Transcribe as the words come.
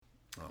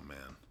Oh,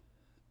 man.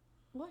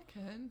 What,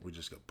 Ken? We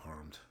just got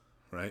parmed,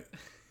 right?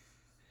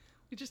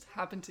 We just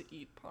happened to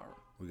eat parm.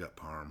 We got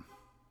parm.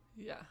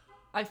 Yeah.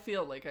 I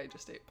feel like I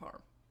just ate parm.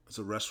 It's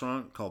a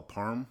restaurant called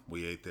Parm.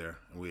 We ate there,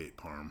 and we ate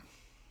parm.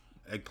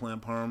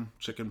 Eggplant parm,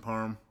 chicken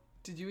parm.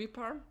 Did you eat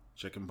parm?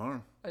 Chicken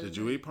parm. Did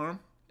you eat parm?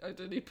 I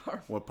did eat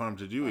parm. What parm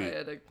did you eat? I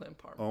had eggplant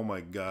parm. Oh,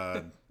 my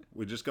God.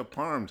 We just got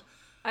parmed.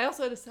 I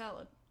also had a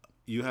salad.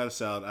 You had a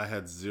salad. I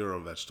had 0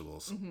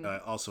 vegetables. Mm-hmm. I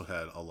also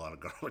had a lot of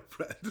garlic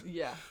bread.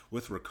 Yeah.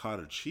 With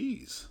ricotta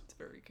cheese. It's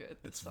very good.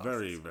 It's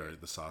very, very...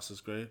 The sauce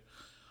is great.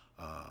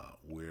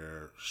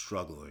 We're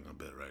struggling a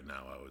bit right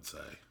now, I would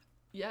say.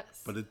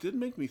 Yes. But it did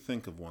make me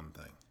think of one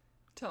thing.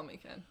 Tell me,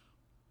 Ken.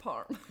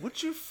 Parm.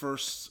 What's your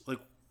first...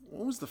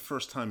 When was the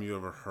first time you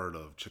ever heard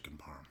of chicken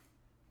parm?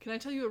 Can I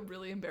tell you a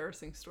really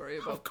embarrassing story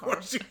about parm? Of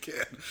course you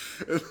can.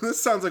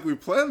 This sounds like we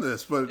planned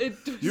this, but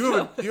you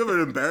have an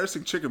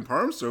embarrassing chicken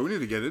parm story. We need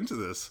to get into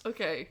this.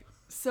 Okay,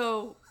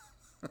 so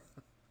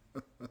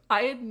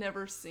I had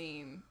never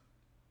seen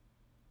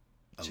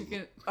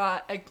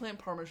eggplant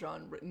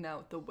parmesan written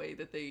out the way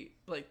that they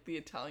like the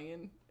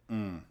Italian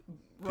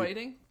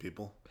writing.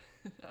 People.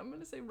 I'm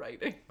gonna say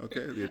writing.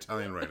 Okay, the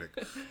Italian writing.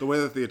 The way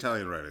that the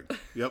Italian writing.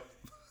 Yep.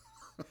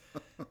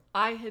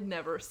 I had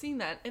never seen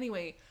that.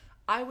 Anyway,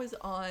 I was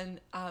on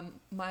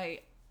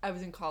I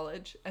was in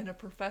college, and a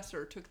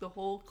professor took the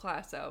whole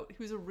class out.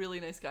 He was a really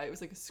nice guy. It was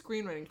like a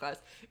screenwriting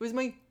class. It was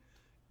my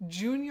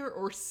junior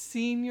or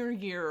senior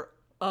year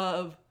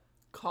of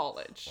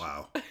college.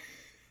 Wow.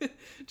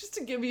 Just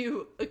to give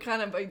you a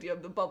kind of idea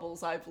of the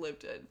bubbles I've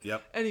lived in.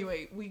 Yep.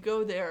 Anyway, we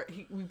go there.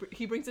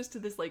 He brings us to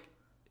this like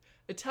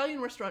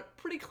Italian restaurant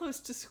pretty close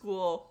to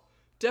school.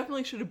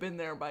 Definitely should have been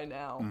there by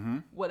now. Mm-hmm.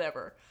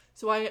 Whatever.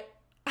 So I...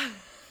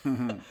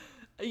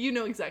 You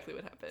know exactly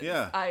what happened.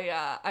 Yeah.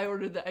 I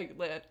ordered the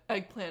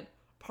eggplant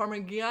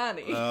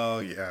parmigiani. Oh,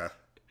 yeah.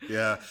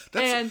 Yeah.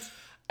 And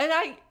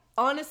I,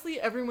 honestly,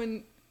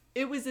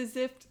 it was as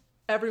if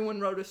everyone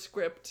wrote a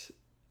script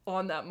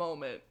on that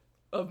moment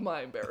of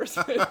my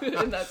embarrassment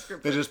in that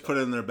script. They just put it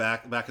in their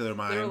back of their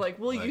mind. They were like,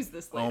 we'll use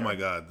this later. Oh my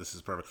God, this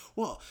is perfect.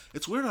 Well,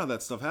 it's weird how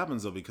that stuff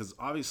happens though, because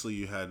obviously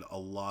you had a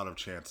lot of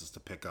chances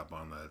to pick up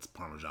on that. It's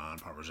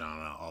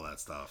Parmigiana, all that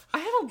stuff. I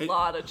had a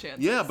lot of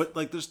chances. Yeah, but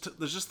like there's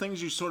just things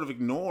you sort of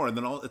ignore, and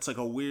then it's like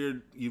a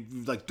weird, you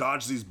like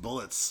dodge these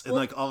bullets, and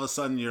like all of a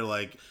sudden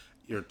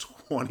you're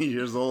 20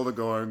 years old and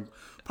going,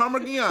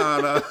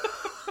 Parmigiana.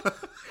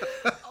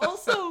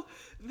 Also,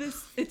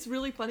 it's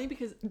really funny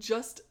because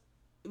just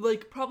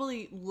like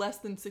probably less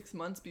than 6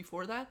 months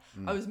before that,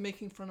 I was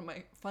making fun of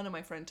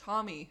my friend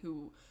Tommy,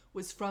 who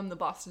was from the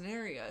Boston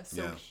area.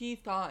 So he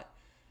thought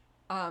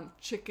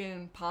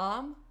chicken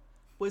palm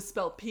was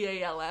spelled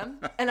Palm,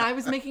 and I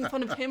was making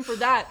fun of him for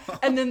that.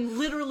 And then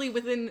literally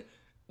within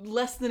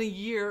less than a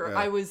year,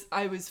 I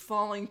was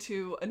falling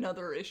to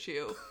another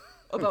issue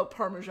about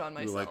Parmesan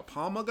myself. You're like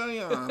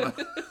Parmigiana.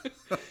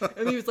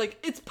 And he was like,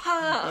 "It's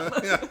palm.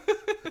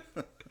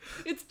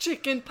 It's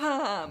chicken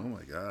palm." Oh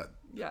my God.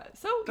 Yeah,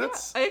 so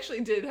I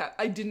actually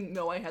I didn't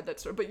know I had that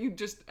story, but you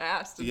just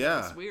asked, and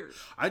yeah, it's weird.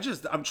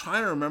 I'm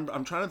trying to remember.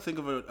 I'm trying to think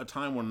of a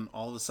time when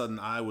all of a sudden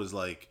I was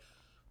like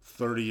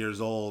 30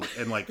 years old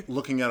and like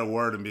looking at a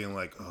word and being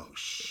like, "Oh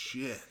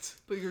shit!"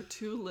 But you're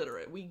too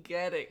literate. We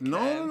get it.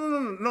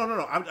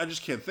 No. I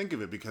just can't think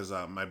of it because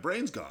my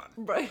brain's gone.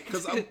 Right.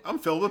 Because I'm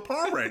filled with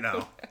parm right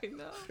now. I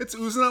know. It's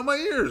oozing out my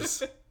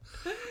ears.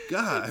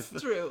 God,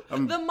 it's true. The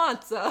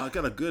matzah. I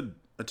got a good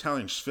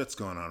Italian schwitz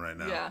going on right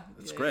now. Yeah.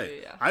 It's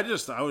great. Yeah. I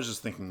was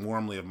just thinking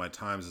warmly of my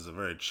times as a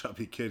very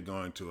chubby kid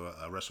going to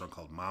a restaurant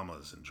called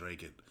Mama's in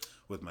Drake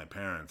with my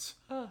parents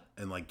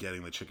and like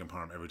getting the chicken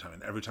parm every time.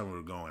 And every time we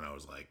were going, I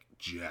was like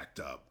jacked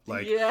up.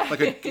 Like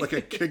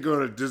a kid going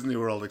to Disney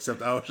World,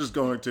 except I was just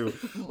going to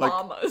like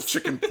Mama's.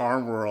 Chicken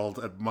Parm World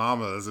at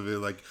Mama's and be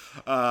like,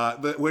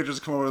 the waitress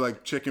come over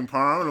like chicken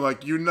parm and I'm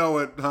like, you know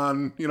it,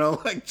 hon. You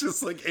know, like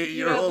just like 8-year-old.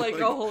 You had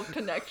like a whole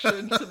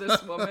connection to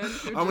this woman.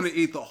 I'm going to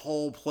eat the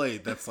whole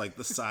plate that's like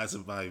the size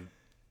of my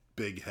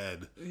big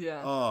head.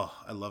 Yeah. Oh,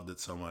 I loved it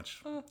so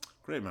much.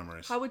 Great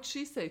memories. How would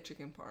she say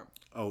chicken parm?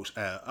 Oh,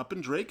 up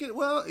in Drake?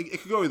 Well,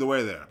 it could go either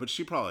way there, but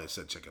she probably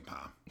said chicken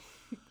parm.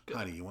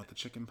 Honey, you want the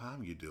chicken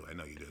parm? You do. I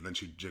know you do. And then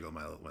she'd jiggle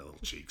my little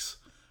cheeks.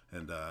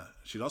 And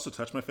she'd also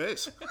touch my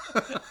face.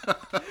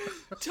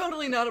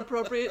 Totally not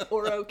appropriate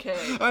or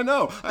okay. I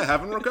know. I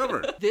haven't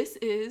recovered. This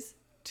is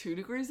 2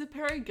 Degrees of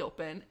Perry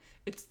Gilpin.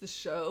 It's the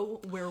show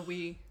where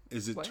we...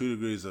 Is it 2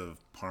 degrees of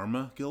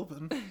Parma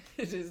Gilpin?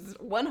 It is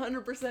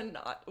 100%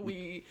 not.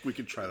 We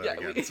could try that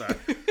again. Sorry.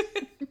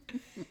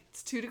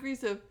 It's 2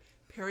 Degrees of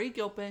Perry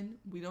Gilpin.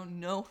 We don't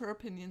know her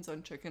opinions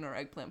on chicken or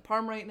eggplant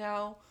parm right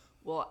now.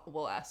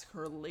 We'll ask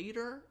her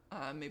later,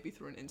 maybe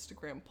through an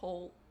Instagram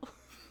poll.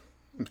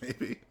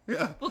 Maybe,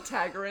 yeah. We'll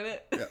tag her in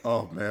it. Yeah.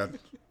 Oh man,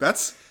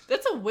 that's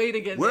a way to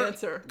get an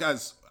answer,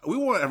 guys. we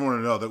want everyone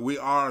to know that we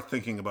are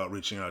thinking about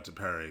reaching out to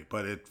Perry,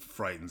 but it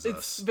frightens It's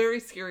us.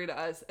 very scary to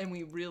us, and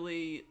we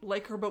really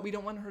like her, but we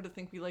don't want her to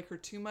think we like her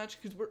too much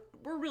because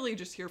we're really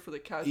just here for the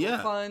casual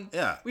fun.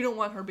 Yeah. We don't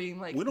want her being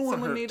like, We don't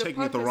want her made a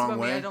taking it the podcast wrong about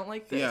way. me, I don't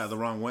like this. Yeah, the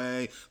wrong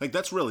way. Like,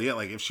 that's really it.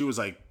 Like, if she was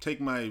like,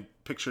 take my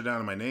picture down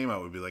and my name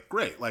out, we'd be like,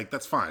 great. Like,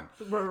 that's fine.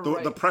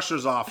 Right. The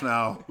pressure's off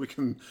now. We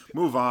can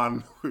move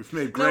on. We've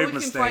made Now grave we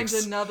can mistakes.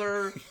 find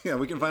another. Yeah,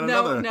 we can find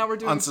another Now we're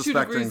doing 2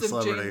 unsuspecting degrees of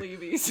celebrity. Jane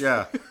Levy's.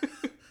 Yeah.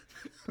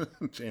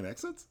 Jane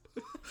exits?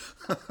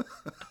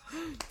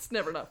 It's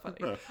never not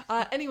funny.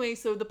 Anyway,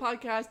 so the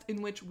podcast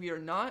in which we are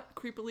not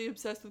creepily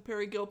obsessed with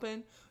Perry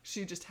Gilpin,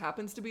 she just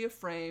happens to be a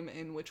frame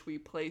in which we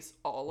place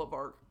all of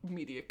our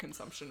media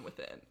consumption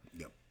within.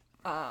 Yep.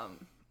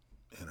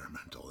 And our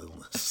mental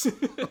illness.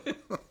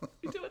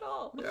 We do it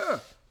all. Yeah.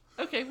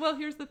 Okay, well,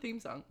 here's the theme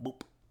song.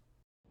 Boop.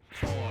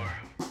 4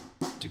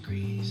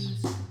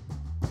 degrees.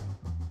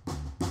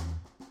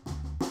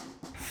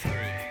 3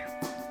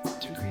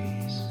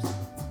 degrees.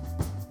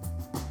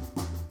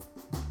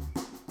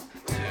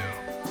 2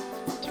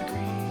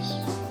 degrees.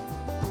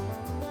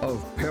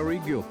 Of Perry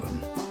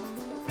Gilpin.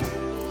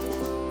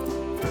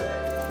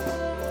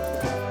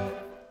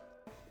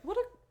 What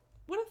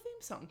a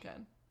theme song,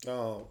 Ken.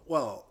 Oh,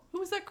 well. Who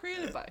was that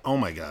created by? Oh,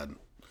 my God.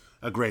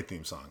 A great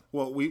theme song.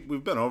 Well,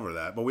 we've been over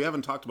that, but we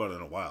haven't talked about it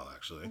in a while,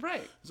 actually.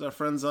 Right. It's our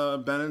friends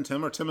Ben and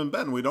Tim, or Tim and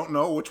Ben. We don't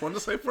know which one to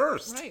say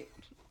first. Right.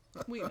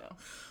 We know.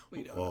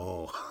 We don't.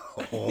 Oh.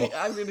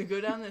 I'm going to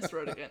go down this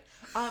road again.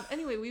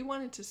 Anyway, we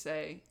wanted to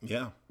say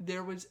Yeah.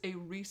 there was a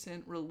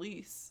recent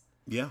release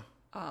Yeah.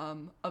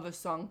 of a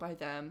song by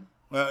them.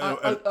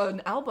 An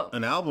An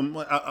album. album,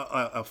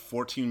 a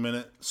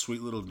 14-minute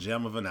sweet little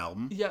gem of an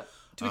album. Yeah.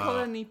 Do we call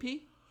it an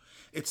EP?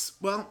 It's,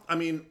 well, I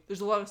mean,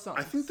 There's a lot of songs.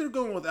 I think they're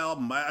going with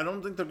album. I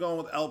don't think they're going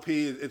with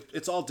LP.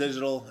 It's all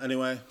digital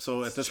anyway.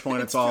 So at this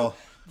point, it's all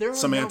There are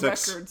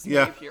semantics. no records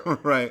Yeah, made here.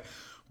 right.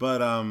 But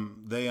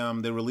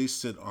they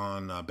released it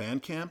on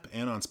Bandcamp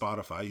and on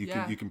Spotify.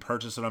 You can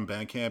purchase it on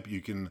Bandcamp.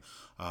 You can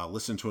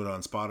listen to it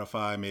on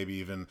Spotify. Maybe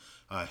even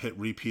hit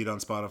repeat on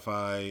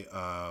Spotify.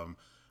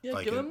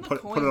 Like give them the put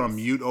it coins. on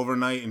mute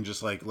overnight and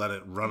just like let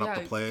it run up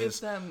the plays.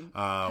 Give them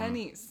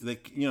pennies. They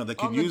could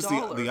On the use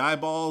dollar. the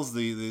eyeballs,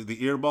 the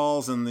ear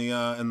balls, and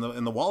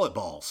the wallet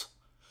balls.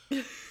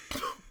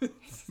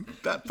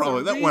 that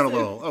went a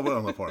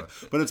little far.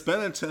 But it's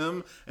Ben and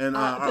Tim and But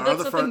our that's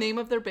other not friend. the name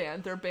of their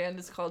band. Their band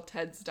is called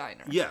Ted's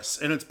Diner. Yes,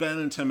 and it's Ben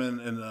and Tim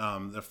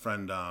and their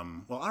friend,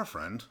 our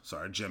friend,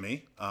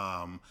 Jimmy.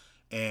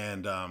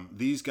 And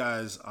these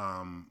guys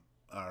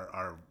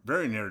are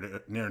very near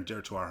and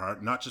dear to our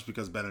heart, not just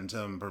because Ben and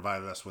Tim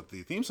provided us with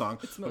the theme song,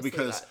 but mostly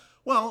because, that.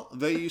 well,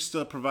 they used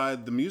to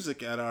provide the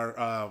music at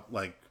our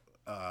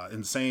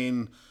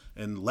insane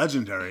and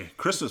legendary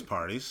Christmas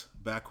parties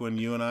back when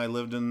you and I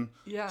lived in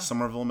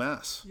Somerville,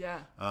 Mass. Yeah.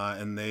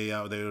 And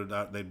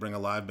they'd bring a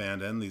live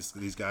band in,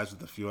 these guys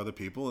with a few other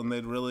people, and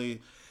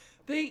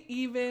They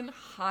even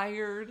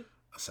hired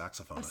a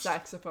saxophonist. a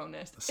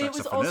saxophonist. A It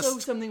was also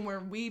saxophonist. something where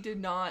we did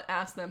not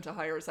ask them to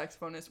hire a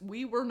saxophonist.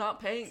 We were not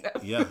paying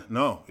them.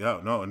 No.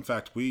 In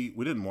fact, we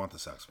didn't want the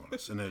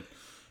saxophonist, and it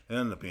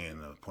ended up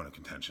being a point of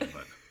contention.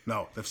 But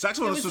no, the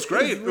saxophonist was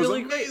great. It was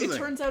really amazing. great.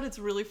 It turns out it's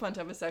really fun to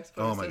have a saxophonist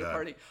Oh my at a God.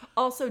 party.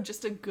 Also,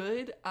 just a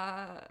good.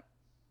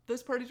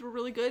 Those parties were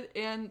really good,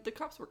 and the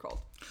cops were called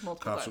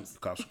multiple times.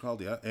 Cops were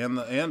called, yeah. And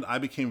I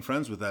became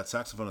friends with that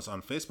saxophonist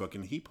on Facebook,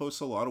 and he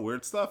posts a lot of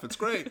weird stuff. It's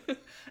great.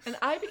 And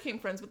I became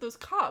friends with those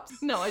cops.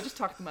 No, I just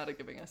talked them out of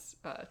giving us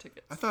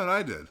tickets. I thought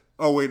I did.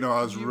 Oh wait, no,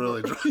 I was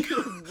really drunk.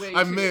 Way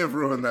I too- may have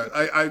ruined that.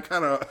 I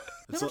kind of.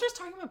 No, we're just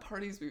talking about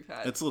parties we've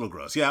had. It's a little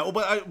gross. Yeah,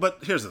 well, but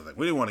here's the thing.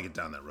 We didn't want to get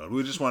down that road.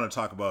 We just want to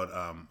talk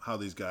about how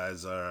these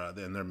guys are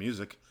and their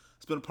music.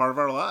 It's been a part of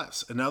our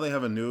lives. And now they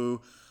have a new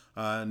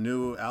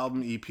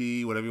album,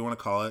 EP, whatever you want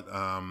to call it.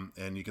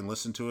 And you can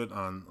listen to it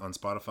on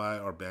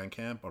Spotify or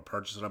Bandcamp or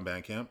purchase it on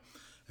Bandcamp.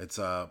 It's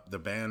the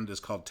band is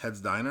called Ted's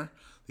Diner.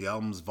 The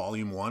album's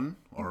Volume 1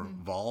 or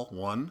Vol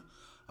 1.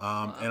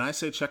 And I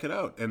say check it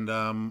out. And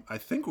I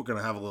think we're going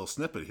to have a little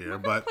snippet here.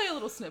 But play a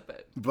little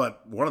snippet.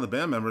 But one of the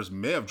band members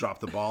may have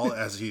dropped the ball,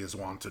 as he is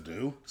wont to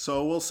do.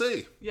 So we'll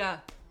see. Yeah,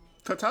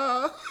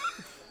 Ta-ta!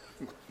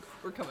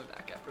 we're coming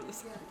back after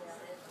this.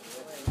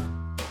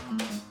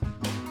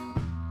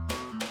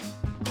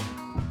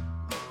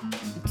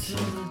 Till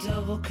the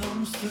devil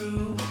comes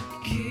through.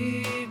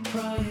 Keep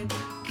trying,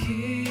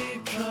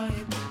 keep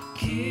trying,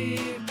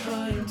 keep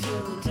trying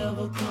till the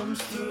devil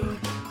comes through.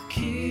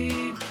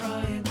 Keep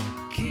trying,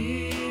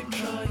 keep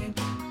trying,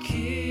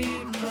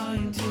 keep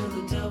trying till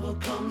the devil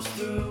comes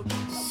through.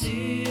 The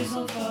sea is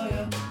on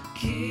fire.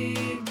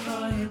 Keep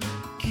trying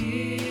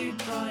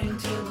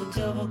till the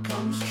devil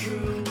comes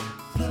true.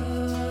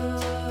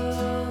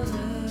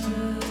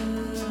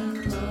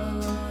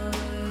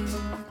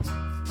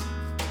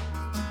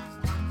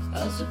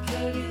 As a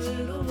petty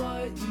little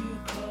white you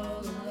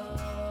call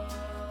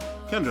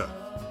love. Kendra,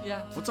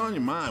 Yeah. what's on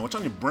your mind? What's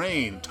on your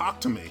brain? Talk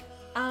to me.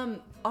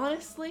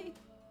 Honestly,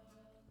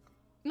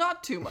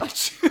 not too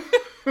much.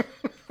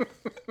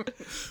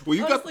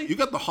 Well, Honestly, you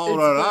got the it's hollowed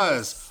out been a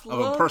eyes of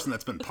slow- a person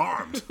that's been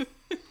parmed.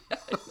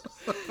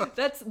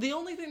 That's the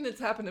only thing that's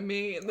happened to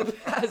me in the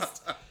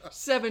past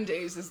 7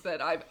 days is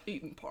that I've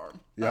eaten parm.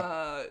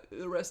 Yep.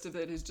 The rest of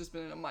it has just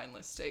been in a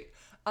mindless state.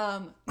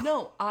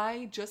 No,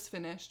 I just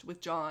finished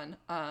with John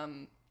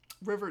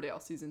Riverdale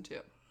season 2.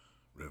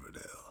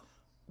 Riverdale.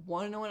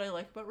 Want to know what I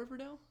like about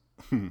Riverdale?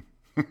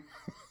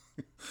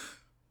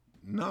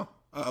 No.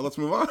 Let's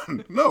move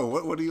on. No.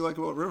 What do you like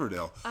about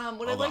Riverdale? What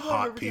All I the like about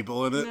hot Riverdale,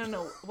 people in it.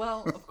 No.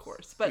 Well, of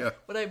course, but Yeah.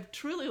 what I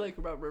truly like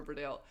about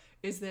Riverdale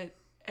is that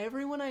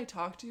everyone I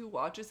talk to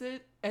watches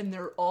it, and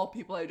they're all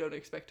people I don't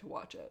expect to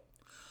watch it.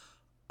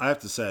 I have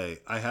to say,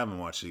 I haven't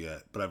watched it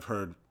yet, but I've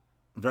heard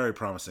very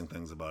promising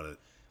things about it.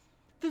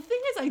 The thing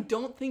is, I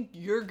don't think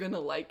you're gonna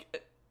like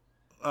it.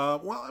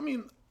 Well, I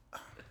mean,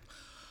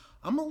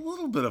 I'm a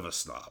little bit of a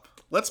snob.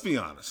 Let's be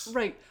honest.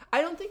 Right.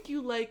 I don't think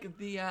you like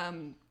the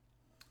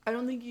I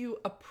don't think you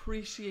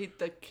appreciate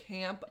the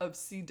camp of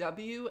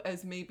CW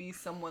as maybe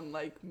someone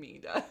like me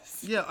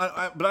does.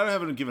 Yeah, but I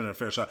haven't given it a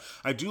fair shot.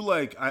 I do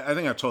like, I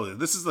think I've told you,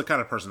 this is the kind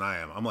of person I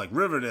am. I'm like,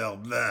 Riverdale,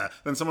 bleh.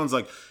 Then someone's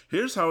like,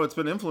 here's how it's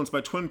been influenced by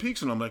Twin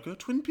Peaks. And I'm like, oh,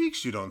 Twin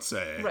Peaks, you don't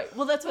say. Right.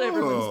 Well, that's what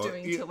everyone's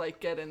doing you- to like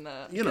get in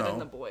the You get know, in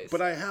the boys.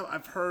 but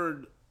I've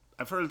heard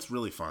it's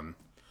really fun.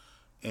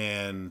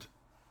 And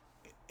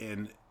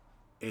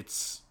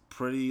it's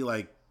pretty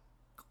like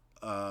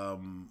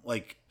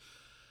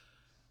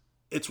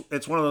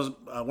it's one of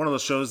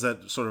those shows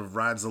that sort of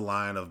rides the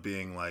line of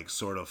being like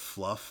sort of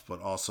fluff,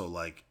 but also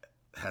like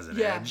has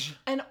an edge.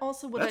 And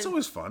also what That's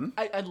always fun.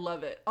 I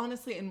love it.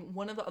 Honestly, and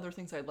one of the other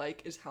things I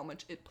like is how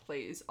much it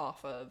plays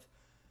off of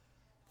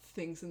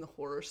things in the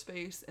horror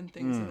space and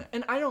things in the,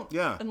 and I don't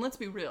and let's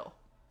be real.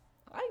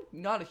 I'm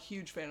not a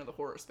huge fan of the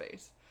horror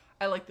space.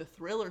 I like the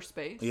thriller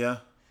space. Yeah.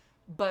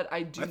 But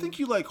I do I think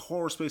you like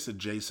horror space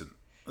adjacent.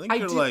 I think I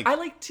you're do. like I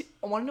want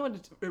to know what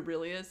it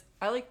really is.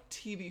 I like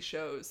TV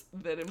shows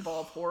that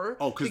involve horror.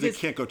 Oh, because they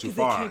can't go too 'cause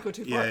far. They can't go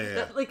too Yeah, far. yeah, yeah.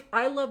 That- like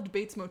I loved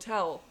Bates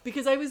Motel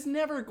because I was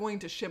never going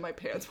to shit my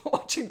pants while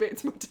watching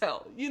Bates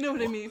Motel. You know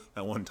what I mean?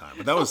 at one time,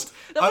 but that was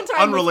That one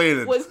time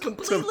unrelated. was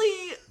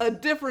completely a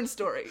different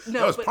story. No,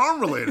 that was but, palm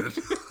related.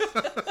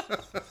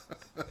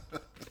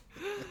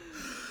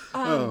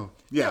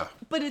 Yeah.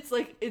 But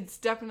it's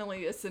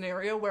definitely a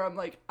scenario where I'm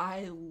like,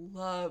 I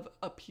love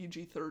a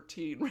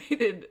PG-13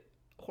 rated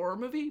horror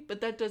movie,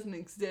 but that doesn't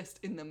exist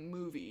in the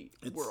movie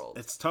world.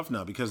 It's tough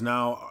now because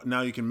now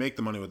you can make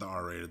the money with the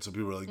R-rated. So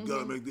people are like,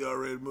 gotta make the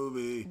R-rated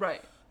movie.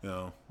 Right. You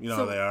know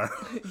how they are.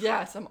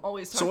 Yes, I'm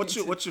always talking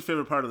So what's your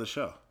favorite part of the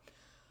show?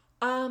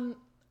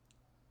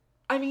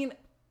 I mean,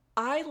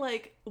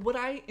 what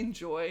I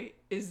enjoy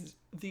is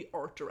the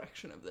art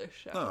direction of this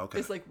show. Oh, okay.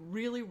 It's like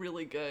really,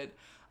 really good.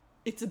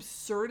 It's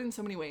absurd in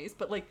so many ways,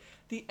 but like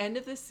the end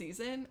of this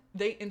season,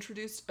 they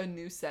introduced a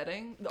new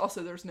setting.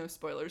 Also, there's no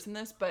spoilers in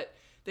this, but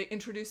they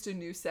introduced a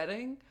new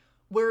setting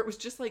where it was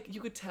just like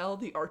you could tell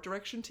the art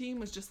direction team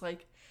was just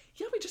like,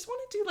 yeah, we just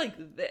want to do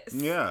like this.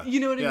 Yeah. You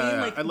know what I Yeah, mean?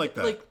 yeah, Like I like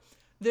that. Like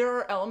there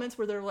are elements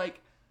where they're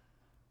like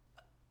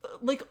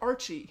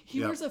Archie. He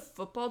Yeah. wears a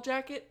football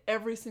jacket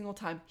every single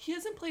time. He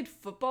hasn't played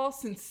football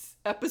since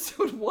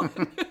episode 1.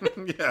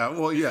 Yeah,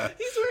 well, yeah.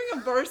 He's wearing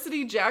a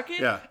varsity jacket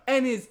Yeah.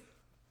 and is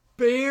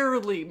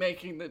barely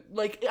making the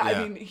I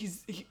Yeah. mean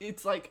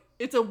it's like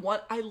it's a one.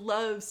 I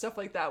love stuff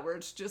like that where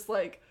it's just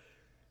like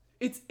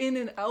it's in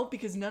and out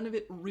because none of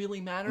it really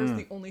matters.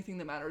 The only thing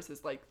that matters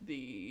is like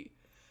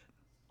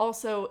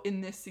also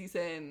in this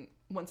season,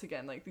 once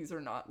again, like these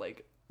are not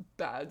like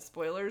bad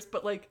spoilers,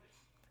 but like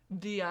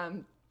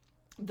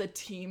the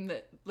team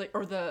that like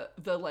or the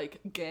like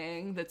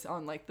gang that's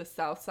on like the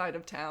south side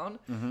of town,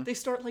 they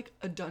start like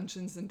a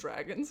Dungeons and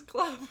Dragons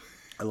club.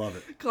 I love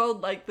it.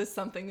 Called like the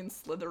something in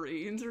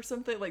Slytherins or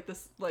something like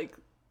this, like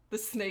the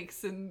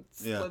snakes and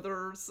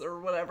slithers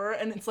or whatever.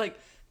 And it's like,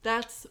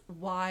 that's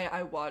why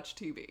I watch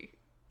TV.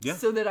 Yeah.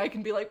 So that I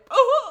can be like,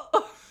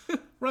 oh,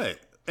 Right.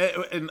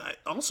 And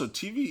also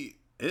TV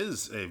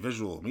is a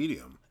visual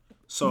medium.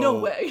 So No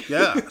way.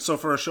 Yeah. So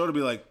for a show to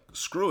be like,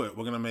 screw it,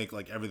 we're going to make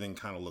like everything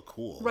kind of look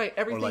cool. right.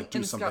 Everything. Or like do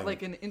and it's something. got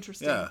like an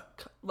interesting Yeah.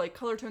 like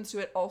color tones to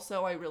it.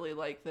 Also, I really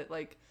like that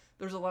like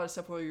there's a lot of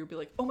stuff where you'll be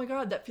like, oh my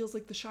God, that feels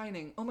like The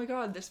Shining. Oh my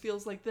God, this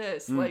feels like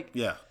this.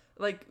 Yeah.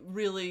 Like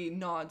really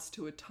nods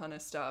to a ton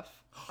of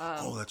stuff.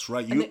 Oh, that's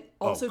right. And they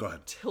also go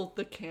ahead. tilt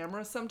the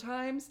camera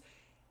sometimes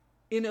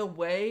in a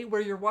way where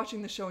you're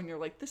watching the show and you're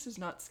like, this is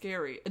not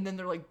scary. And then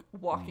they're like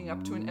walking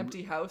up to an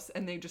empty house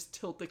and they just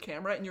tilt the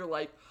camera and you're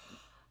like,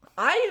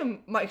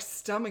 my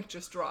stomach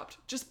just dropped.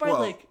 Just by Well,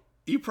 like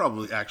you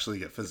probably actually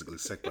get physically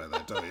sick by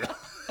that, don't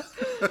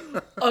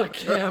you? a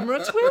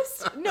camera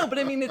twist? No, but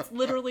I mean, it's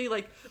literally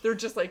like, they're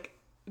just like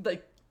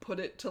put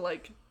it to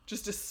like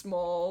just a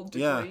small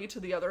degree to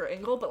the other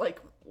angle, but like,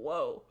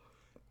 whoa.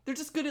 They're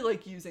just good at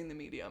like using the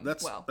medium.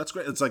 That's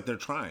great. It's like they're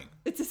trying.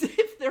 It's as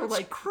if they're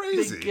like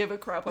crazy. they give a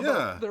crap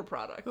about Yeah. their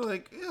product. They're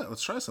like, yeah,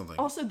 let's try something.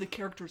 Also, the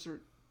characters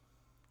are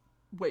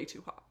way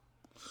too hot.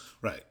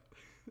 Right.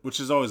 Which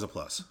is always a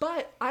plus.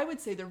 But I would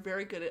say they're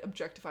very good at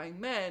objectifying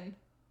men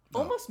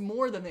Almost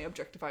more than they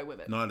objectify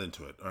women. Not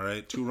into it. All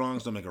right, 2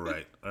 wrongs don't make a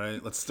right. All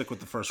right, let's stick with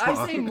the first I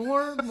wrong. say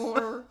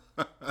more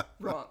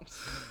wrongs.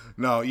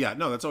 No,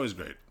 that's always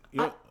great.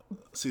 You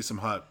see some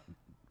hot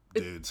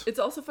dudes. It's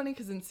also funny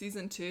because in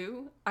season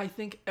 2, I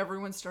think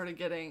everyone started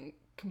getting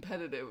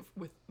competitive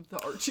with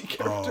the Archie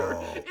character.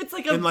 It's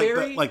like and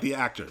very the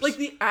actors. Like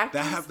the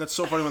actors. That's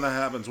so funny when that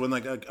happens. When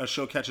like a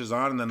show catches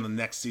on, and then the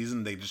next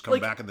season they just come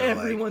back and they're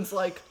everyone's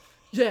like,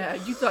 yeah,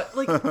 you thought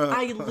like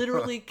I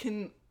literally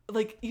can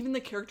like even the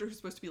character who's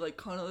supposed to be like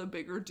kind of the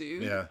bigger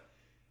dude. Yeah.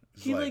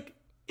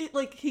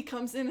 He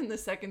comes in the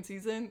second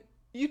season.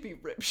 You'd be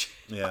rip shit.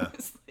 Yeah.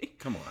 Honestly.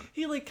 Come on.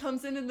 He like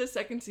comes in the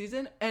second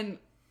season, and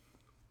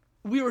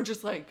we were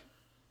just like,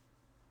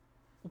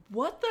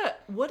 what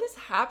is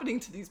happening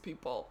to these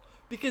people?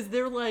 Because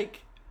they're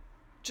like,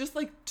 just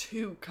like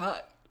too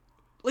cut.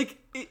 Like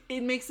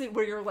it makes it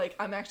where you're like,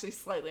 I'm actually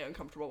slightly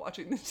uncomfortable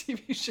watching the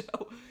TV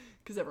show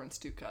because everyone's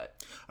too cut.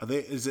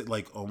 Is it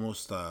like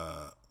almost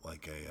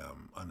like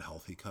a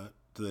unhealthy cut?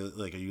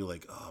 Are you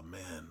like, oh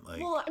man,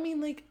 like? Well, I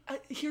mean, like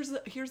here's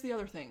the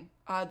other thing.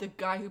 The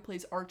guy who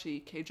plays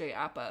Archie, KJ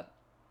Apa,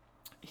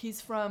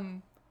 he's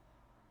from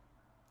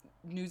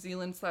New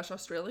Zealand /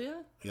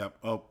 Australia. Yep.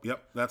 Oh,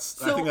 yep. I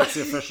think that's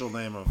the official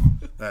name of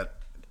that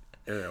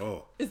area.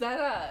 Oh. Is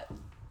that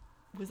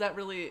was that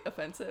really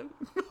offensive?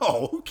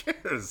 No, who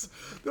cares?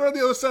 They're on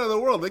the other side of the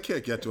world. They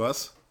can't get to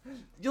us.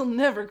 You'll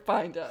never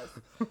find us.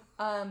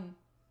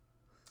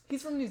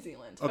 He's from New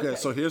Zealand. Okay,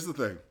 so here's the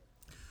thing.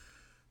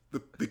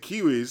 The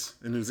Kiwis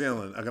in New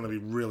Zealand are going to be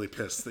really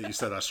pissed that you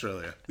said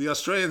Australia. The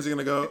Australians are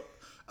going to go,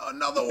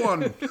 another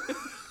one.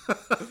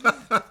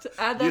 To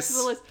add that to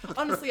the list.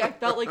 Honestly, I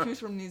felt like he was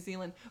from New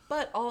Zealand.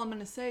 But all I'm going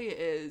to say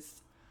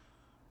is...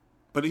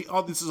 But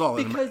this is all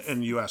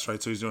in U.S.,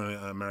 right? So he's doing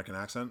an American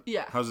accent?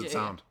 Yeah. How does it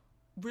sound?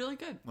 Yeah. Really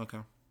good. Okay.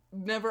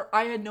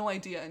 I had no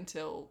idea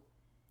until,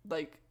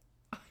 like,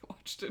 I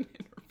watched an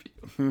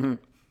interview.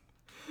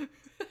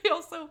 I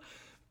also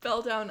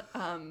fell down...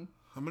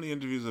 How many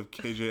interviews of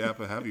KJ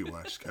Apa have you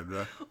watched,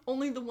 Kendra?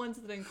 Only the ones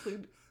that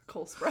include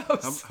Cole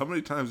Sprouse. How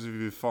many times have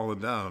you fallen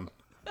down?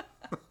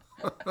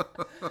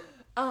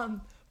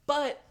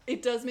 But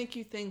it does make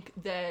you think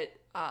that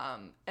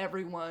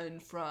everyone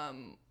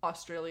from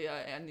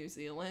Australia and New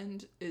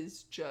Zealand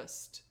is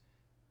just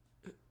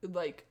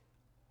like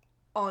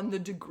on the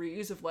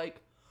degrees of like,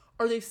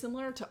 are they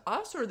similar to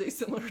us or are they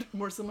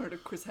more similar to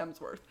Chris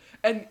Hemsworth?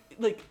 And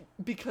like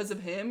because of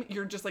him,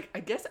 you're just like, I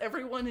guess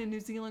everyone in New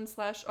Zealand /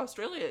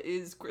 Australia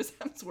is Chris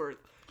Hemsworth.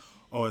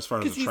 Oh, as far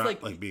as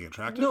like being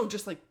attractive? No,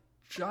 just like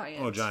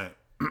giant. Oh, giant.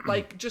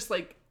 Like just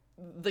like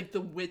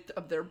the width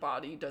of their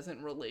body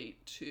doesn't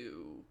relate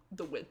to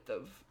the width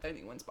of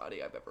anyone's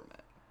body I've ever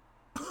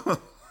met.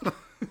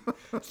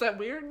 Is that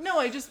weird?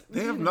 No,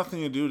 They have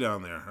nothing to do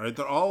down there, right?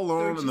 They're all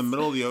alone in the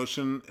middle of the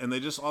ocean, and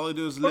all they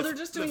do is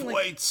lift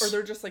weights. Or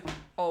they're just like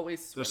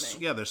always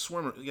swimming. They're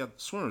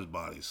swimmers'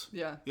 bodies.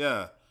 Yeah.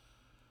 Yeah.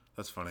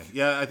 That's funny.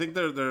 Yeah, I think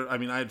they're I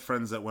mean, I had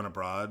friends that went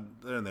abroad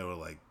there, and they were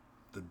like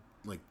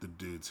the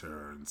dudes here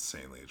are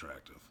insanely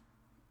attractive.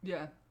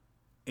 Yeah.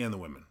 And the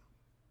women.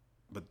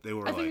 But they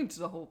were I think it's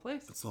the whole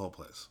place. It's the whole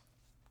place.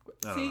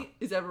 See,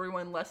 is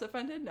everyone less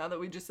offended now that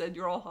we just said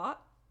you're all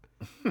hot?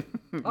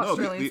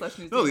 Australians / New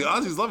Zealand. No, the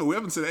Aussies love it. We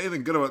haven't said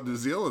anything good about New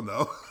Zealand,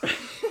 though.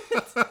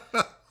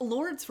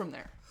 Lord's from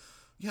there.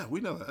 Yeah,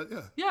 we know that,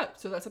 yeah. Yeah,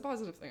 so that's a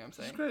positive thing I'm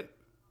saying. It's great.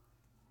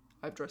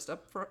 I've dressed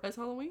up as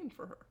Halloween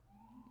for her.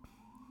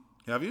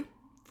 Have you?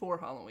 For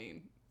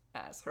Halloween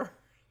as her.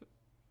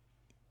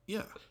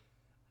 Yeah.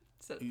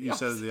 You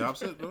said the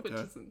opposite? Okay. Which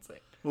is insane.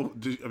 Well,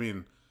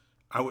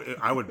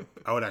 I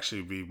would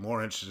actually be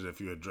more interested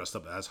if you had dressed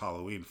up as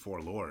Halloween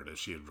for Lord. If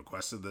she had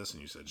requested this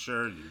and you said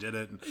sure, you did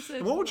it.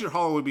 And what would your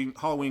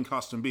Halloween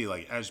costume be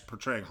like as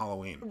portraying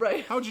Halloween?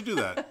 Right. How would you do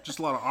that? Just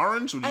a lot of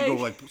orange? Would you go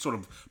like sort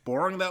of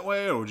boring that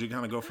way, or would you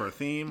kind of go for a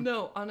theme?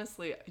 No,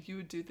 honestly, you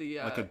would do the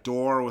like a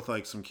door with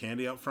like some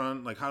candy up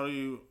front. Like how do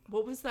you?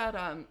 What was that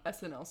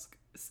SNL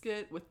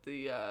skit with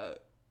the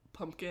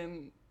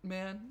pumpkin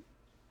man?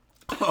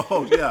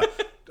 Oh yeah.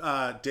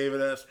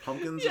 David S.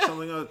 Pumpkins or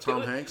something?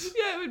 Tom Hanks?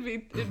 Yeah, it'd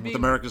be with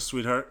America's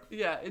Sweetheart?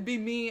 Yeah, it'd be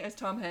me as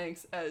Tom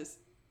Hanks as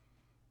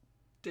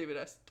David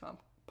S.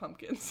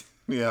 Pumpkins.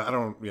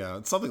 Yeah,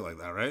 it's something like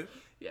that, right?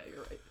 Yeah,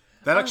 you're right.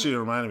 That actually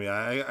reminded me,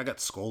 I got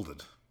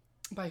scolded.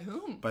 By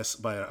whom? By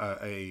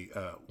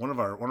one of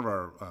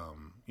our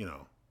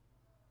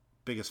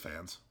biggest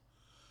fans.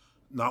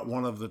 Not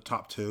one of the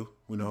top two.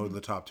 We know who the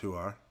top two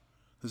are.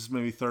 This is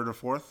maybe third or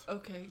fourth.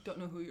 Okay, don't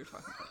know who you're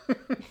talking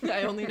about.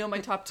 I only know my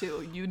top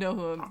two. You know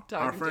who I'm talking to.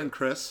 Our friend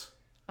Chris.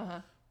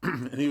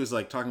 And he was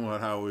like talking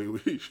about how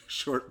we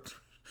short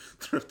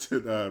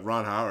thrifted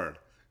Ron Howard.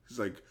 He's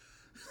like,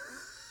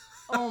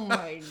 oh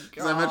my god.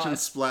 Because I mentioned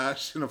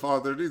Splash in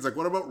Apollo 13. He's like,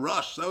 what about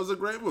Rush? That was a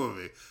great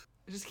movie.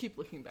 I just keep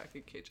looking back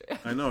at KJ.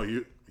 I know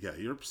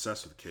you're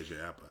obsessed with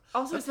KJ Apa.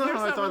 Also, his hair's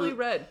not really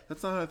red.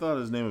 That's not how I thought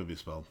his name would be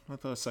spelled. I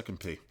thought a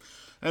second P.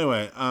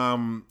 Anyway,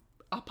 Apa.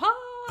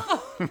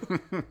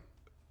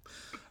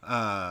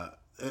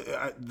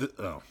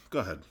 Go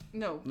ahead.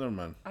 No, Never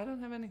mind. I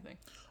don't have anything.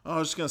 Oh, I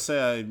was just gonna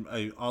say,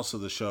 I also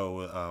the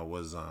show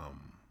was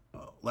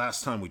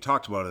last time we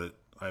talked about it.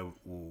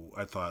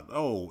 I thought,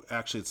 oh,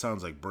 actually, it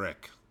sounds like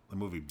Brick, the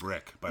movie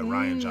Brick by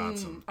Ryan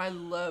Johnson. I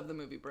love the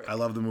movie Brick. I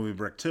love the movie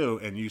Brick too,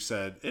 and you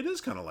said it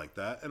is kind of like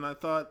that, and I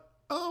thought,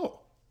 oh,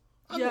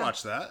 I'd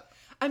watch that.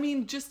 I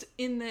mean, just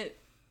in that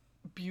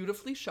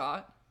beautifully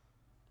shot,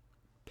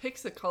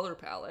 picks a color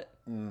palette.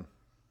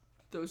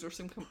 Those are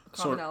some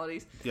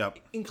commonalities. Yep.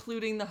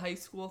 Including the high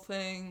school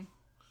thing.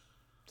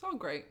 It's all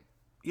great.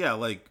 Yeah,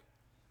 like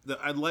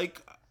I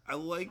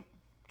like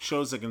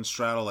shows that can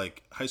straddle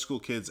like high school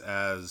kids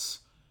as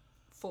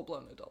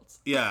Full-blown adults.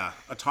 Yeah,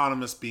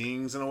 autonomous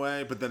beings in a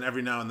way, but then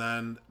every now and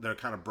then they're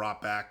kind of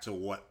brought back to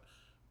what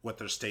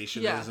their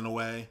station is in a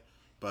way.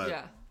 But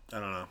yeah. I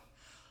don't know.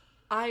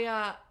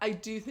 I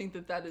do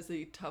think that is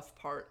a tough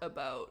part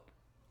about.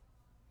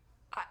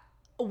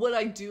 What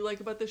I do like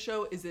about the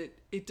show is it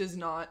is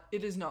not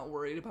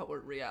worried about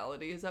what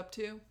reality is up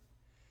to.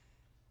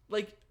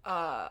 Like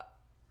I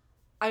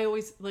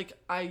always like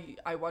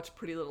I watched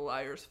Pretty Little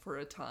Liars for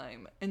a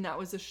time, and that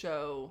was a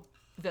show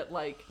that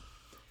like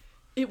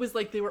it was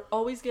like they were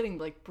always getting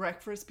like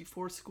breakfast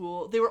before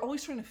school. They were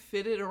always trying to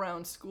fit it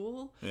around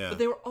school, but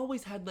they were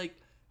always had like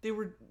they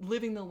were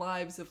living the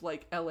lives of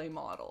like LA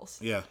models.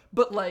 Yeah.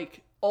 But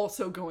like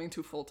also going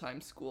to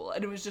full-time school,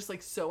 and it was just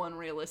like so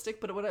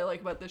unrealistic. But what I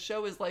like about this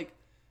show is like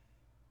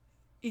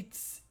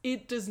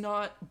it does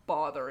not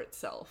bother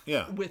itself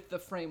with the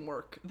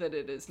framework that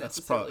it is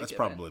necessarily that's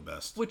given, probably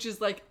best. Which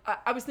is like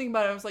I was thinking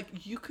about it. I was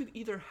like, you could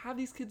either have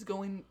these kids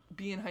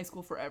be in high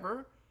school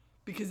forever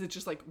because it's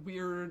just like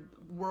weird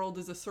world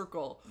is a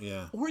circle,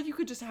 or you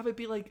could just have it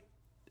be like,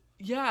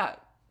 yeah,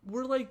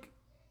 we're like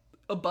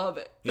above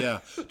it. Yeah.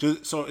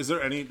 So is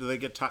there any? Do they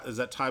get? Does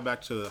that tie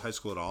back to high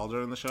school at all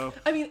during the show?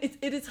 I mean,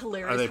 it is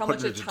hilarious. Are they how put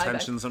much into it ties back.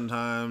 detention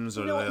sometimes?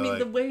 Or No, do they I mean like...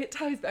 the way it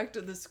ties back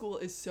to the school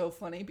is so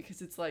funny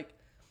because it's like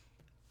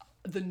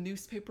the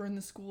newspaper in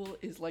the school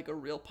is like a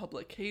real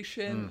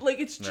publication.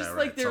 Like it's just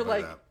like they're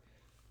like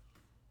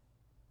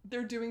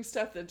they're doing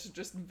stuff that's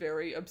just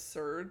very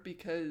absurd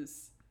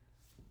because.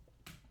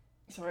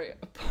 Sorry,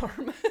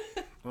 apartment.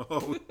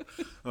 Oh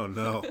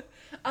no.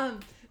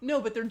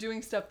 No, but they're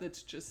doing stuff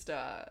that's just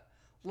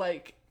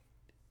like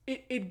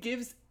it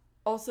gives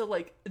also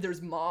like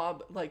there's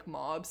mob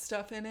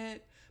stuff in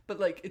it,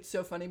 but like it's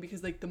so funny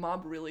because like the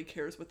mob really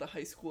cares what the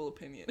high school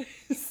opinion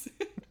is.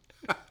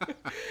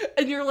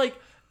 And you're like,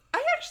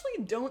 I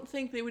actually don't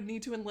think they would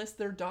need to enlist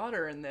their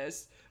daughter in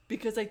this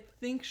because I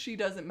think she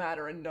doesn't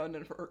matter and none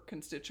of her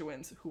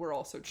constituents who are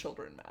also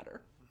children matter.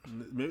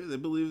 Maybe they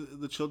believe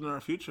the children are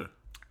our future.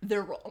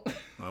 They're wrong.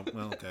 Oh,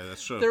 well, okay,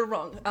 that's true. They're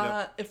wrong.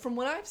 Yep. From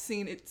what I've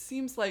seen, it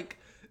seems like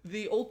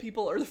the old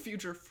people are the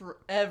future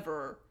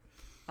forever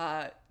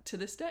to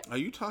this day. Are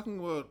you talking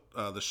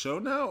about the show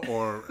now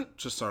or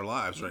just our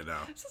lives right now?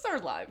 This is our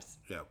lives.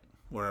 Yeah.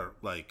 We're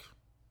like...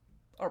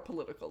 Our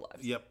political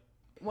lives. Yep.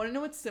 Want to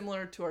know what's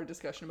similar to our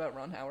discussion about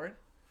Ron Howard?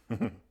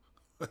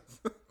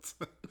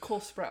 Cole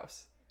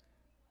Sprouse.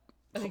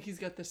 I think he's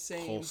got the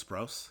same... Cole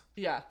Sprouse?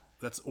 Yeah.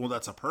 That's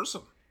a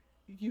person.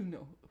 You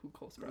know who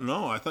Cole Sprouse is.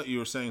 No, I thought you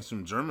were saying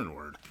some German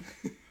word.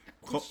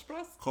 Cole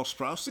Sprouse? Cole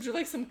Sprouse? Would you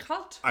like some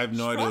cult? I have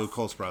no idea who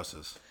Cole Sprouse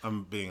is.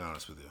 I'm being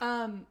honest with you.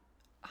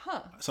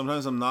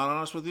 Sometimes I'm not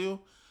honest with you.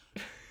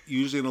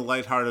 Usually in a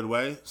lighthearted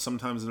way.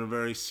 Sometimes in a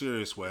very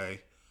serious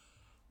way.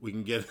 We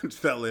can get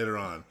into that later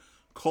on.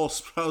 Cole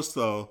Sprouse,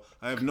 though,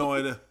 I have no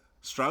idea.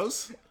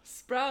 Strauss?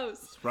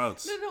 Sprouts.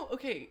 No,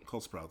 okay.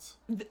 Cole Sprouts.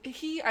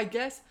 I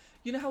guess,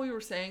 you know how we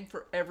were saying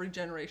for every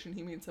generation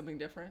he means something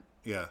different?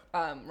 Yeah.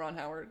 Ron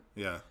Howard.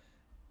 Yeah.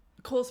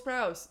 Cole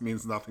Sprouse.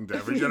 Means nothing to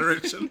every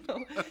generation.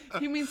 No,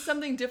 he means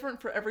something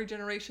different for every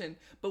generation,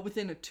 but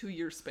within a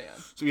 2-year span.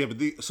 So yeah, but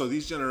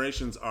these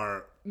generations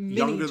are Many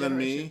younger than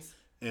me, generations.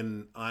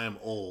 and I am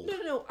old.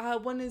 No.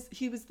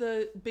 He was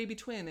the baby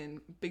twin in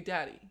Big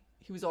Daddy.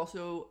 He was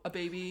also a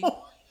baby.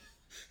 Oh,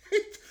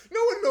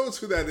 no one knows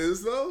who that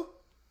is, though.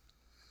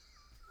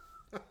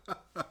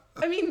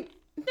 I mean,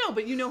 no,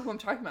 but you know who I'm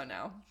talking about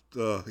now.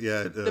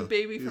 Yeah, The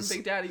baby from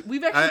Big Daddy.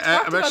 We've actually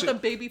talked about the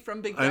baby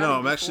from Big Daddy. I know.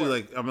 I'm before. actually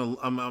like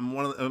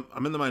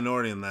I'm in the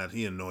minority in that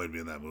he annoyed me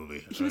in that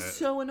movie. He was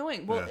so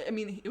annoying. Well, yeah. I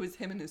mean, it was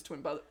him and his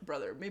twin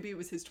brother. Maybe it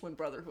was his twin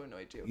brother who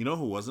annoyed you. You know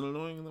who wasn't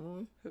annoying in the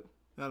movie? Who?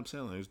 Adam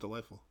Sandler. He was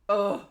delightful.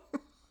 Oh.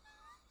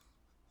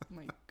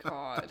 My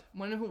God.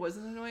 Wanna know who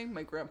wasn't annoying?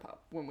 My grandpa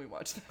when we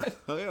watched that.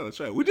 Oh yeah, that's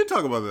right. We did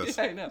talk about this.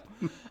 Yeah, I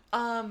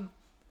know.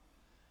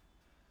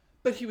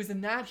 But he was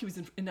in that. He was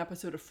in an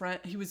episode of Friends.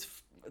 He was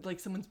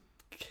like someone's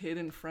kid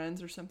in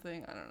Friends or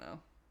something. I don't know.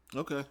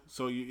 Okay,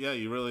 so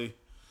you really.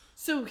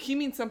 So he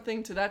means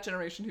something to that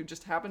generation who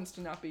just happens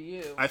to not be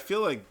you. I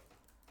feel like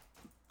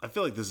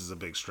this is a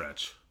big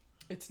stretch.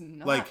 It's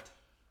not.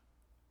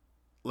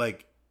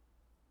 Like.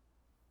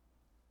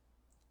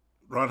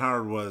 Ron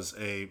Howard was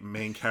a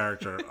main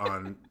character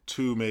on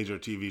 2 major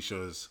TV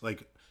shows,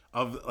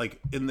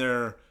 in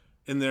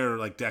their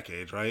like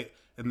decade, right?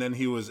 And then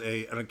he was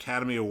an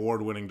Academy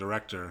Award winning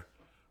director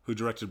who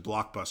directed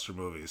blockbuster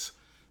movies.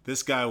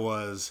 This guy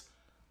was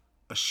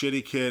a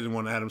shitty kid in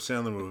one Adam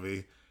Sandler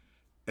movie,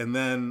 and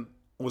then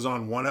was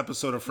on one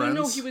episode of Friends.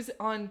 No, he was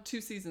on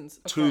 2 seasons.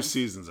 Of Two Friends.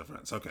 seasons of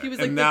Friends. Okay, He was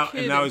and like the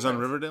kid now in he's on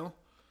Friends. Riverdale.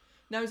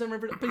 Now he's on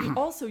Riverdale, but he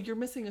also you're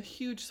missing a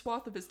huge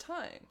swath of his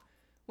time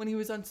when he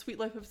was on Sweet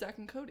Life of Zack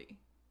and Cody.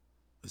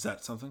 Is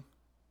that something?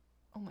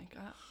 Oh my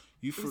god,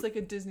 You it was like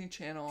a Disney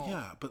Channel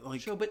yeah, but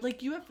like show, but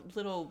like you have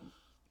little.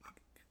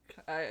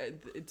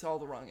 It's all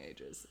the wrong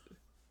ages.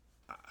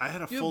 I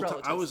had a You have full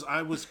time.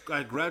 relatives.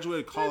 I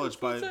graduated college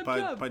by full-time by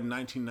job.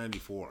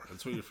 1994.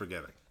 That's what you're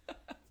forgetting.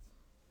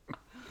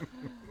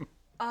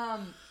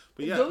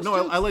 But yeah, Those no,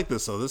 jokes- I like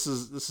this though. This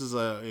is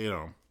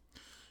a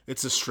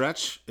it's a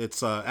stretch.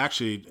 It's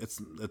actually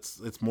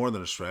it's more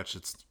than a stretch.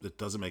 It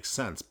doesn't make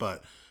sense,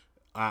 but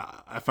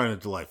I find it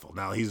delightful.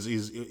 Now he's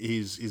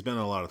been in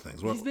a lot of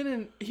things. Well,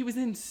 He was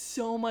in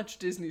so much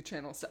Disney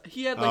Channel stuff.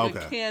 He had like a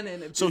okay.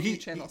 canon of so Disney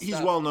Channel he's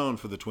stuff. well known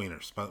for the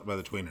Tweeners by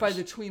the Tweeners. By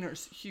the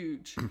Tweeners,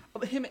 huge.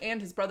 Him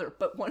and his brother.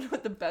 But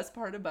what the best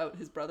part about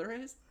his brother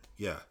is?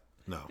 yeah,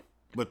 no,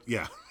 but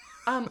yeah.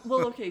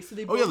 Well, okay, so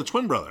they. Oh yeah, the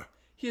twin brother.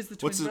 He is the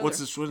twin brother. What's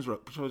his twin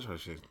brother?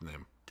 What's his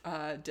name?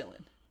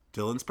 Dylan.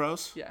 Dylan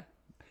Sprouse. Yeah.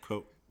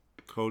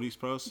 Cody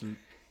Sprouse and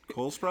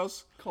Cole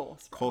Sprouse. Cole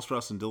Sprouse. Cole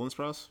Sprouse and Dylan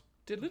Sprouse.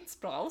 Dylan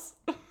Sprouse.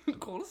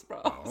 Cole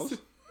Sprouse.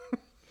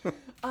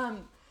 Sprouse.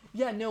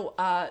 Yeah, no,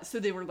 so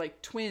they were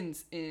like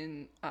twins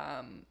in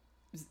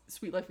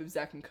Sweet Life of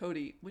Zack and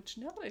Cody, which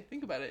now that I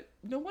think about it,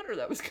 no wonder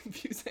that was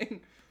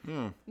confusing.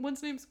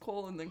 One's name's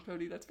Cole and then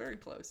Cody, that's very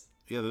close.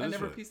 Yeah, that I is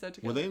never right. pieced that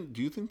Were together. they?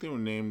 Do you think they were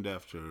named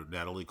after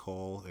Natalie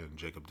Cole and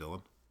Jacob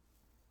Dylan?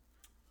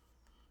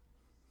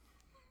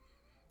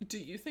 Do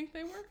you think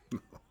they were?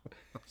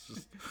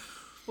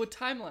 What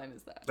timeline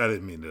is that? I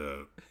didn't mean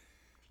to.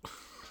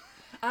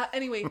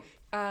 Anyway,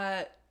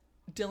 Dylan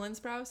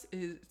Sprouse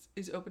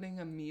is opening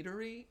a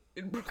meadery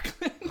in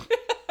Brooklyn.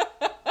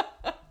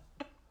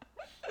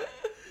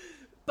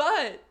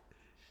 But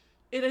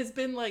it has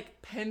been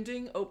like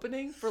pending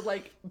opening for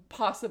like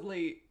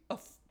possibly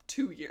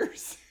 2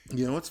 years.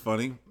 You know what's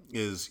funny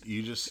is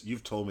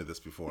you've told me this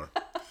before,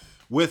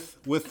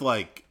 with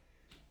like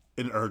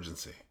an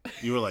urgency.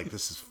 You were like,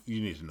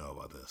 you need to know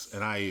about this,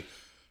 and I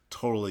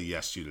totally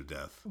yesed you to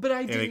death. But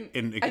I And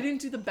didn't. I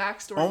didn't do the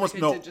backstory. Almost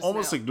like I did just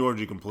almost now. ignored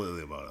you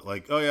completely about it.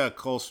 Like, oh yeah,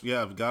 Cole,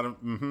 yeah, I've got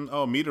him.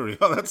 Oh, meadery.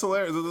 Oh, that's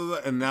hilarious.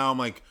 And now I'm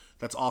like,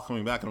 that's all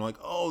coming back, and I'm like,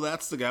 oh,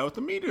 that's the guy with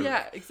the meadery.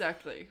 Yeah,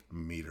 exactly.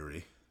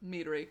 Meadery.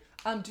 Meadery.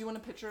 Do you want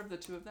a picture of the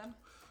two of them?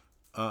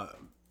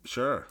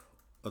 Sure.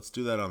 Let's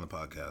do that on the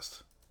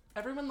podcast.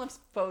 Everyone loves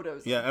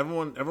photos. Yeah,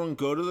 everyone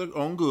go to their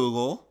own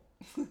Google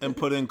and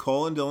put in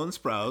Cole and Dylan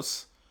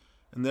Sprouse,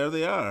 and there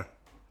they are.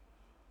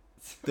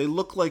 They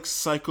look like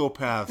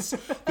psychopaths.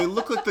 They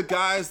look like the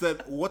guys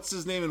that what's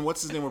his name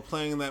were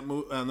playing in that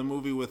the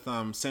movie with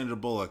Sandra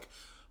Bullock,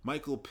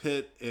 Michael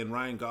Pitt and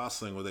Ryan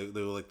Gosling, where they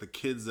were like the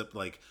kids that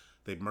like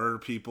they murder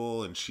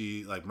people and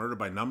she like Murder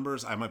by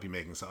Numbers. I might be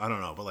making some. I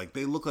don't know, but like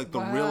they look like the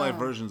real life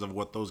versions of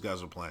what those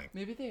guys are playing.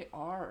 Maybe they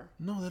are.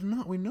 No, they're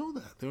not. We know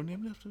that they were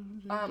named after.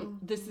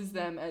 This is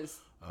them as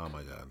Oh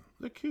my god,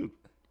 they're cute.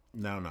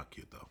 No, not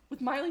cute though.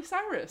 with Miley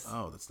Cyrus.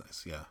 Oh, that's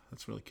nice. Yeah,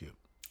 that's really cute.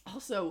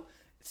 Also,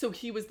 so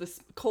he was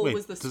Cole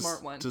was the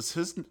smart one. Does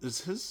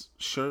his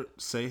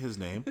shirt say his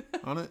name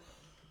on it?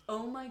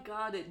 Oh my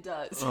god, it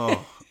does.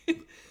 Oh,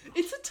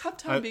 It's a tough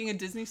time being a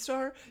Disney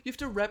star. You have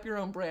to rep your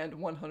own brand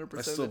 100% I of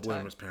the still blame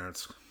time. his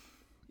parents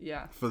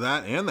Yeah. for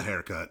that and the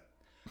haircut.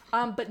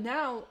 But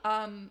now,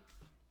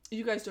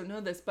 you guys don't know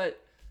this,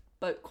 but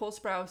Cole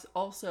Sprouse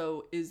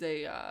also is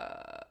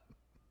a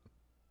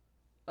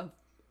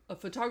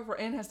photographer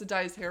and has to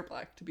dye his hair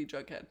black to be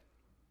Jughead.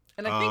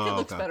 And I think it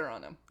looks okay. better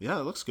on him. Yeah,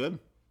 it looks good.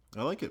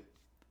 I like it.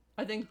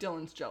 I think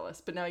Dylan's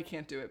jealous, but now he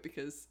can't do it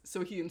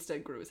so he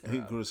instead grew his hair He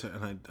out. grew his hair,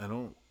 and I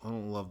don't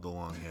love the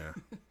long hair.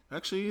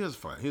 Actually, he has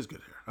fine. He has good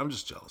hair. I'm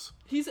just jealous.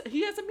 He has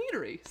a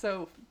meatery,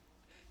 so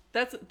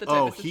that's the type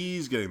Oh, of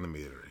he's getting the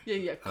meatery.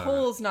 yeah.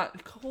 Cole's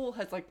not. Cole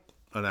has like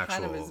An kind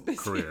of actual his busy.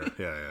 career.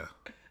 Yeah.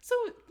 So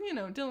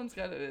Dylan's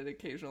got an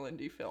occasional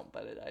indie film,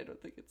 but I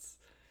don't think it's.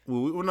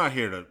 Well, we're not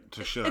here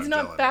to shit It's on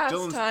not Dylan.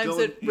 Fast Times at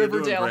you're doing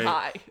Riverdale great.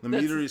 High. The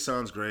That's- meatery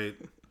sounds great.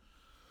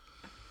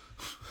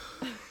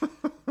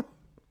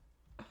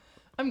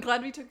 I'm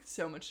glad we took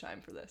so much time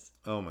for this.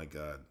 Oh my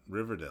god,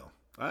 Riverdale.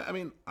 I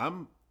mean,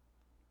 I'm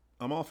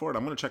all for it.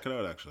 I'm gonna check it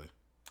out actually.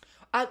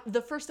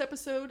 The first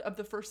episode of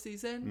the first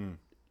season,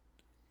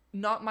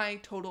 not my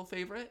total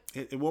favorite.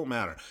 It won't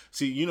matter.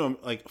 See,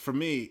 like for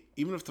me,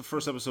 even if the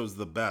first episode is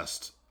the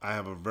best, I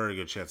have a very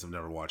good chance of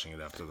never watching it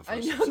after the first.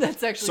 I know episode.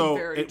 that's actually So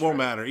very it true. won't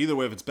matter either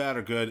way if it's bad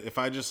or good. If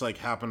I just like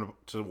happen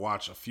to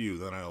watch a few,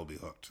 then I'll be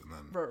hooked, and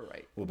then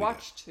Right. We'll be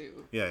Watch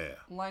 2. yeah.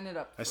 Line it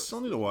up. I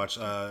still need to watch,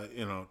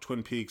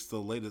 Twin Peaks,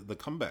 the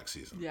comeback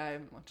season. Yeah, I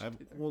haven't watched it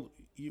either. Well,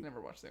 you, Never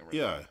watched the original.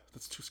 yeah,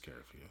 that's too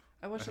scary for you.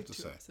 I watched have like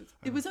to 2 say. episodes.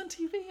 It was on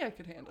TV. I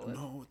could handle it.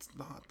 No, it's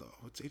not though.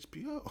 It's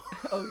HBO.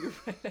 Oh, you're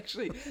right.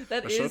 Actually,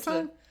 that Or is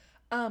Showtime?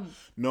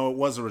 No, it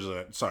was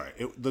originally. Sorry,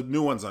 the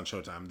new one's on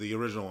Showtime. The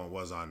original one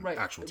was on Right,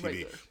 actual TV,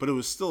 regular. but it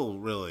was still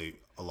really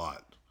a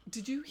lot.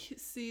 Did you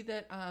see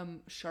that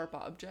Sharp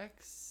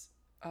Objects?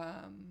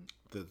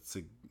 That's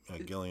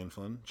Gillian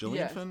Flynn. Gillian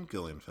Yeah. Flynn.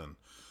 Gillian Flynn.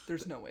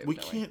 There's no way of We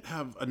knowing. can't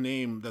have a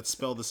name that's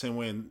spelled the same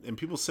way, and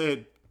people say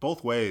it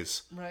both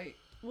ways. Right.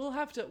 We'll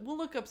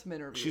look up some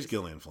interviews. She's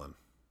Gillian Flynn.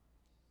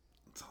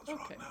 Sounds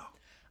Okay. wrong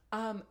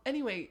now.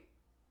 Anyway,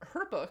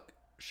 her book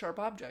Sharp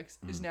Objects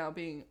is now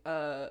being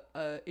a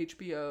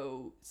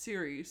HBO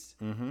series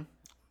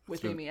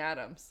with Amy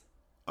Adams.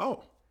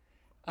 Oh,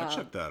 I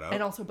checked that out.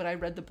 And also, but I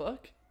read the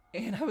book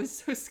and I was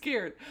so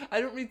scared.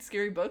 I don't read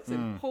scary books,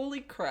 and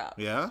holy crap,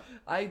 Yeah?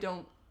 I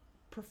don't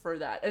prefer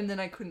that. And then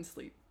I couldn't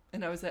sleep,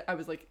 and I was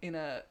like in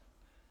a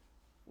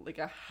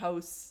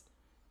house.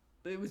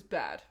 It was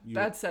bad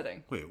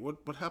setting. Wait,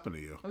 what happened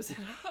to you? I was in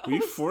a house. Were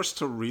you forced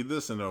to read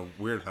this in a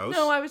weird house?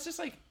 No, I was just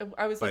like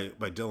by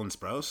Dylan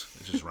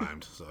Sprouse? It just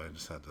rhymed, so I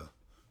just had to.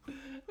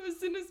 I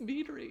was in his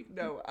meadery.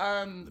 No,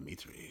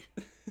 Dimitri.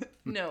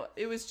 no,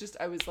 it was just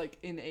I was like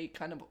in a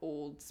kind of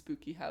old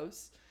spooky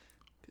house.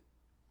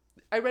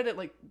 I read it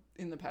like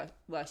in the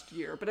last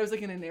year, but I was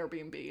like in an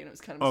Airbnb, and it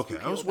was kind of a Okay,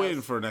 spooky I was old waiting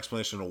house. for an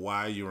explanation of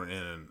why you were in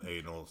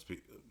an old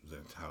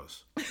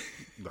house.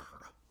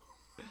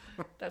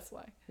 That's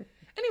why.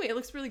 Anyway, it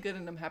looks really good,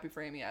 and I'm happy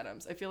for Amy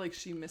Adams. I feel like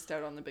she missed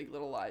out on The Big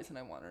Little Lies, and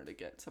I want her to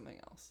get something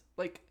else.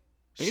 Like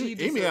Amy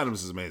deserves-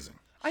 Adams is amazing.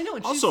 I know,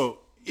 and Also,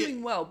 she's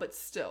doing well, but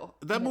still.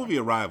 That movie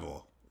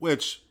Arrival,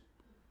 which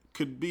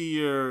could be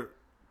your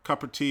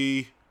cup of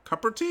tea.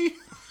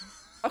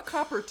 A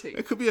copper tea.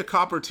 It could be a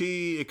copper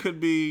tea. It could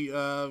be,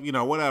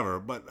 whatever.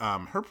 But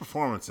her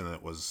performance in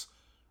it was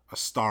a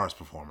star's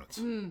performance.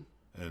 And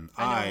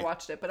I never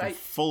watched it, but am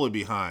fully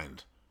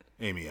behind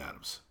Amy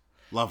Adams.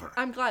 Love her.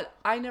 I'm glad.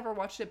 I never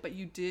watched it, but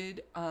you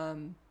did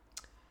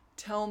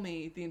tell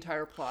me the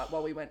entire plot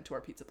while we went to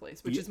our pizza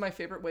place, which is my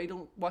favorite way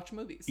to watch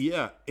movies.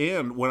 Yeah,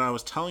 and when I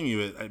was telling you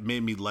it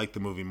made me like the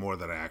movie more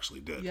than I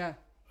actually did. Yeah.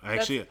 I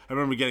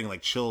remember getting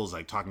like chills,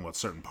 like talking about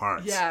certain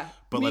parts. Yeah,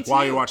 But me like while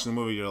too. you're watching the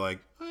movie, you're like,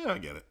 oh yeah, I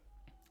get it.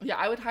 Yeah,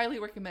 I would highly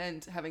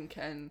recommend having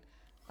Ken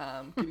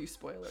give you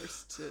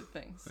spoilers to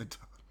things.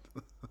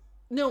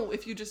 No,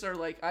 if you just are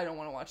like, I don't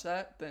want to watch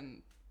that,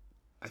 then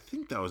I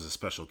think that was a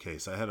special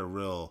case. I had a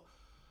real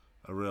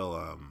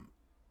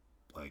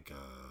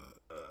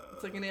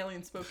it's like an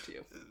alien spoke to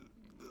you.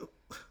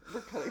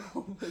 We're cutting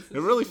all of this. it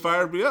really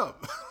fired me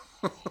up.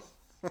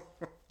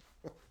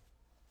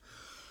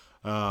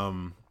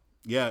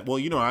 Yeah, well,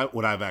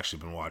 what I've actually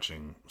been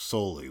watching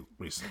solely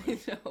recently.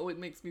 No, it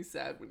makes me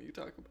sad when you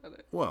talk about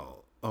it.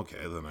 Well, okay,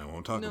 then I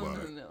won't talk about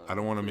it. No. I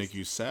don't want to make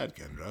you sad,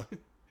 Kendra.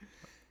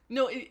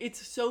 No,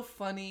 it's so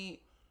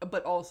funny,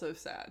 but also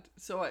sad.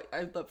 So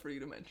I'd love for you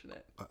to mention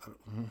it.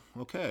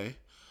 Okay.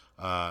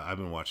 I've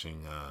been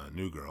watching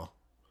New Girl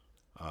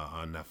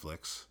on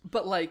Netflix.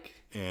 But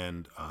like,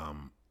 And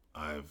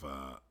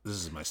this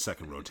is my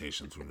second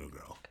rotation through New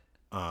Girl.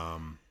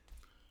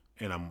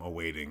 And I'm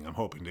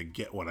hoping to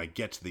get, when I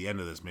get to the end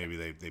of this, maybe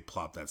they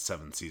plop that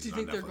 7th season on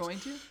Netflix. do you think they're going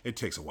to? It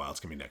takes a while. It's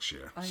going to be next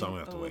year. So I'm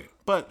going to have to wait.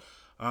 But,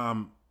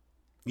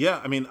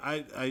 yeah, I mean,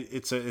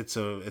 it's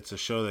a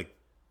show that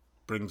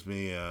brings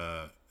me,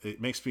 it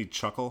makes me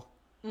chuckle.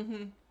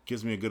 Mm-hmm.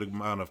 Gives me a good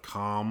amount of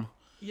calm.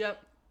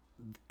 Yep.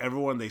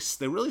 Everyone, they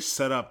really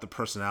set up the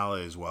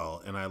personalities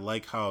well, and I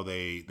like how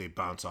they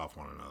bounce off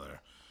one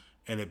another.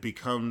 And it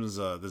becomes,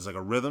 there's like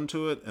a rhythm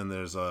to it, and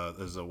there's a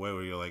way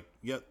where you're like,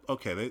 yeah,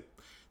 okay,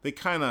 they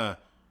kind of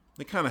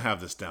have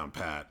this down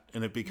pat,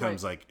 and it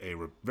becomes like a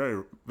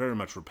very, very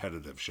much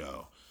repetitive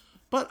show.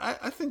 But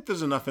I think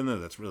there's enough in there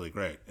that's really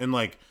great. And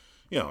like,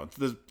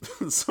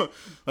 so,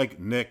 like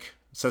Nick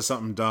says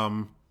something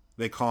dumb,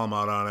 they call him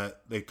out on it,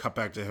 they cut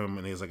back to him,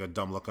 and he has like a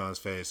dumb look on his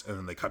face, and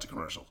then they cut to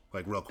commercial,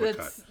 like real quick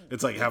cut.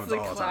 It's like happens all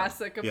the time.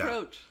 Classic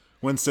approach.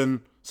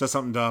 Winston says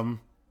something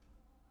dumb,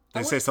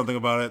 they say something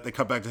about it, they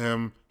cut back to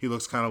him, he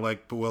looks kind of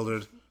like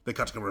bewildered, they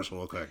cut to commercial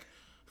real quick.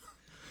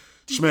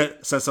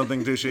 Schmidt says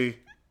something douchey.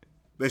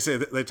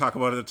 They talk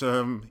about it to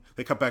him.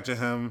 They cut back to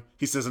him.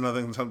 He says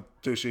another thing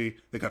douchey.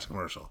 They cut to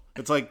commercial.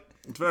 It's like,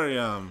 it's very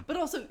But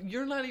also,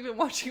 you're not even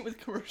watching it with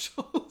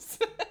commercials.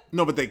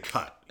 No, but they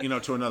cut,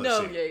 to another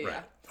No, scene. yeah.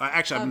 Right.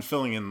 I've been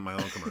filling in my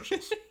own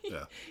commercials.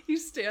 Yeah. He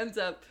stands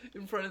up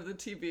in front of the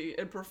TV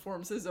and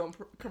performs his own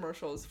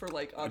commercials for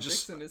like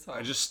objects in his home.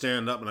 I just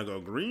stand up and I go,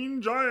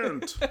 Green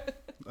Giant.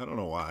 I don't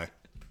know why.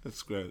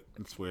 It's great.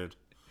 It's weird.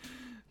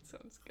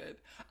 Sounds good.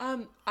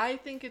 I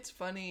think it's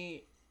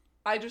funny.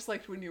 I just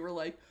liked when you were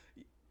like,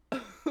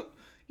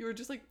 you were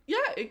just like, yeah,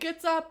 it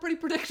gets pretty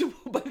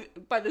predictable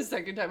by the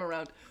second time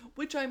around,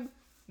 which I'm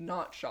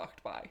not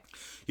shocked by.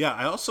 Yeah,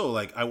 I also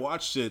I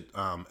watched it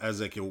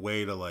as like a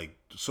way to like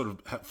sort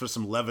of for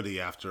some levity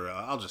after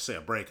I'll just say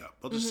a breakup.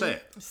 I'll just say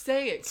it.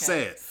 Say it, Ken.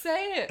 Say it.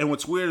 Say it. And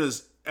what's weird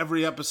is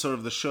every episode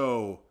of the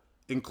show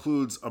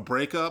includes a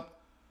breakup.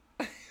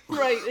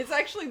 Right, it's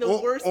actually the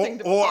worst thing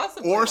to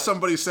possibly Or watch.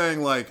 somebody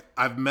saying like,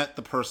 "I've met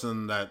the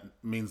person that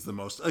means the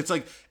most." It's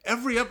like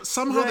every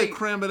somehow they Right.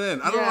 cram it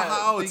in. I don't know Yeah,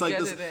 how. they It's like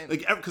get this, it in.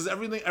 like because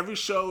every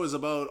show is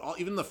about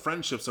even the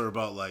friendships are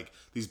about like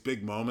these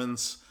big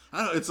moments. I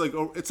don't know. It's like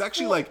it's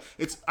actually like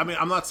it's. I mean,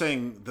 I'm not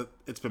saying that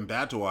it's been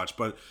bad to watch,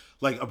 but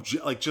like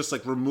just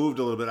like removed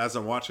a little bit as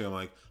I'm watching. I'm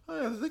like,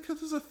 oh, yeah, I think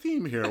there's a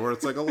theme here where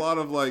it's like a lot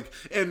of like.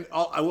 And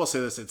I will say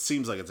this: it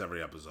seems like it's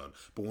every episode,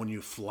 but when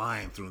you're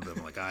flying through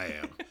them like I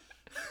am,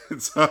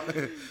 it's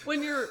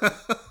when you're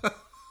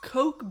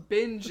coke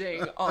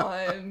binging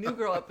on New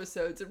Girl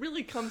episodes, it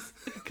really comes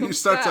you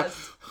start fast.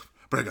 to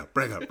break up,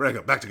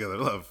 back together,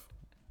 love,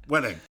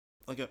 wedding.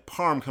 Like a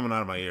palm coming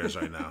out of my ears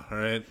right now. All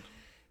right.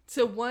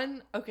 So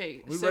we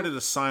ready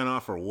to sign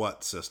off or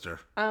what, sister?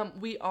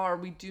 We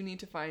do need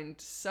to find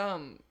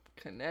some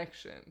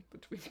connection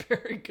between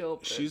Peri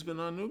Gilpin. She's been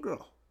on New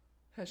Girl.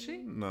 Has she?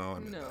 No, I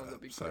mean,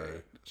 that'd be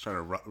sorry.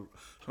 great.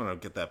 Trying to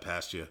get that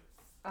past you.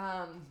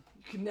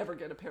 You could never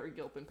get a Peri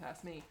Gilpin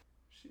past me.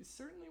 She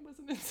certainly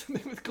wasn't in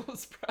something with Cole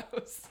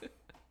Sprouse.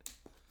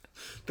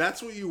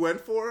 That's what you went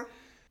for?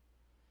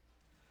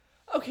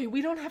 Okay,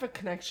 we don't have a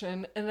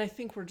connection, and I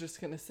think we're just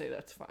gonna say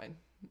that's fine.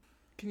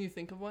 Can you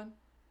think of one?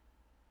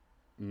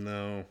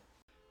 No.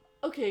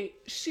 Okay,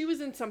 she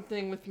was in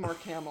something with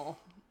Mark Hamill,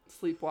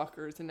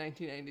 Sleepwalkers in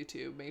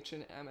 1992,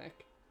 Machen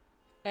Amick.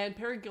 And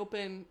Peri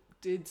Gilpin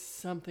did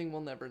something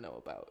we'll never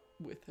know about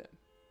with him.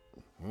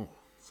 Oh,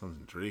 sounds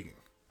intriguing.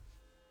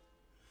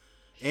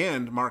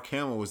 And Mark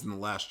Hamill was in The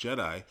Last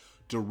Jedi,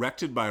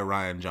 directed by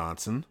Rian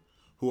Johnson,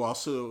 who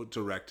also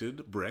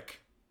directed Brick,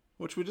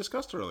 which we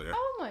discussed earlier.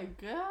 Oh my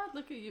god,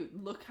 look at you.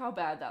 Look how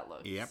bad that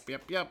looks.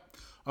 Yep.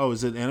 Oh,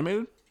 is it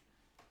animated?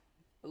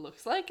 It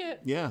looks like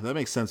it. Yeah, that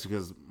makes sense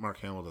because Mark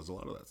Hamill does a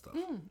lot of that stuff.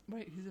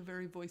 Right, he's a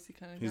very voicey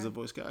kind of guy. He's a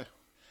voice guy.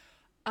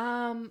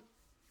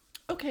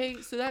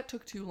 Okay, so that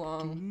took too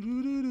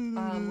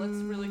long. Let's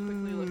really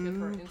quickly look at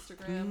her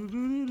Instagram.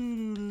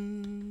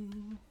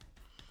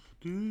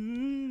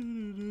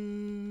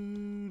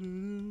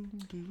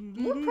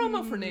 More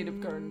promo for Native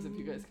Gardens, if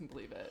you guys can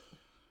believe it.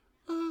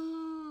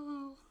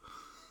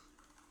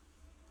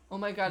 Oh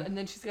my god, and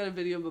then she's got a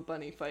video of a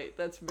bunny fight.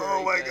 That's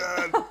very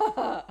good.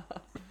 God.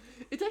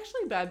 It's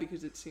actually bad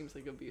because it seems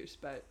like abuse,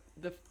 but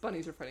the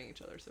bunnies are fighting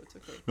each other, so it's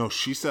okay. No,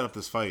 she set up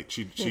this fight.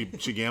 She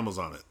gambles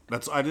on it. I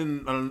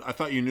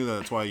thought you knew that.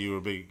 That's why you were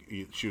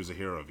big. She was a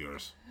hero of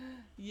yours.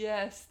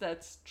 Yes,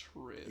 that's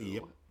true.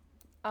 Yep.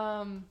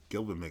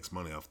 Gilpin makes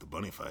money off the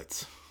bunny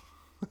fights.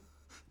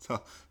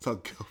 That's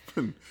how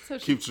Gilpin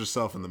keeps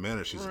herself in the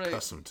manner she's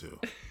accustomed to.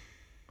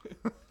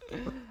 I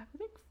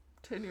think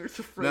 10 years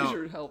of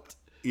Frasier helped.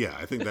 Yeah,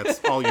 I think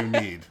that's all you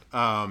need.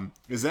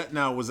 Was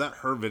that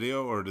her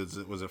video or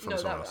was it from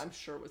someone else? I'm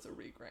sure it was a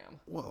regram.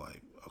 Well,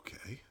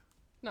 okay.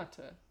 Not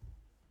to.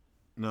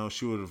 No,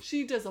 she would have.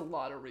 She does a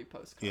lot of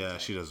repost content. Yeah,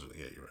 she does.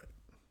 Yeah, you're right.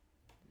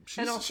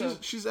 And also,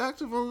 she's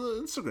active on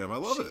the Instagram. I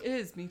love it. She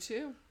is. Me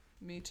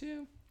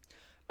too.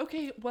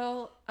 Okay,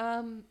 well,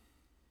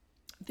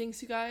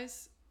 thanks you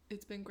guys.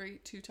 It's been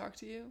great to talk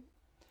to you.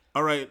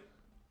 All right.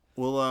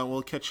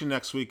 We'll catch you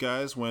next week,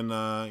 guys, when,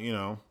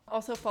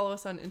 Also, follow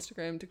us on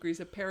Instagram, Degrees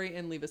of Perry,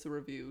 and leave us a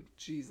review.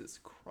 Jesus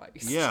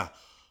Christ. Yeah.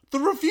 The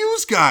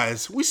reviews,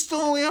 guys. We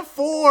still only have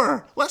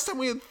 4. Last time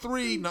we had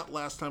 3. Not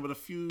last time, but a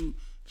few.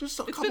 Just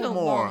a couple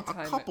more.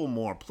 A couple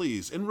more,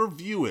 please. And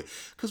review it.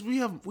 Because we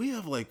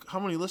have like, how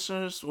many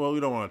listeners? Well, we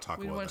don't want to talk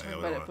about that. We don't want to talk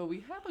about it, but we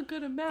have a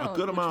good amount.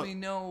 Which we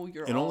know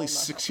you're and all only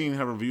 16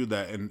 have reviewed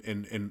that,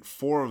 and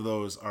 4 of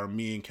those are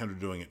me and Kendra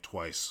doing it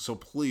twice. So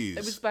please.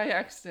 It was by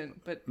accident,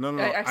 but no,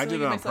 I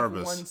did it on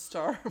purpose. 1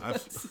 star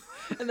once.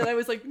 And then I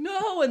was like,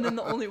 no, and then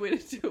the only way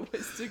to do it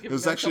was to give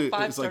myself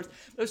 5 stars. Like,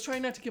 I was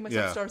trying not to give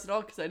myself stars at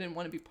all because I didn't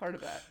want to be part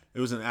of that. It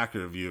was an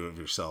accurate view of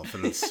yourself,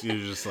 and you're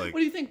just like, what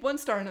do you think? 1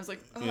 star, and I was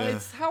like,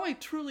 it's how I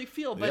truly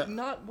feel, but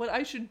not what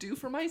I should do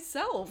for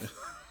myself.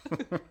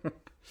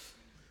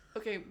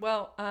 Okay,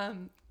 well,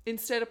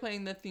 instead of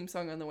playing the theme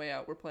song on the way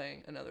out, we're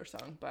playing another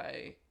song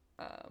by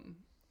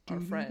our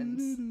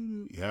friends.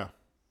 Yeah.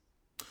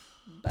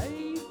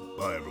 Bye.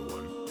 Bye,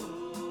 everyone.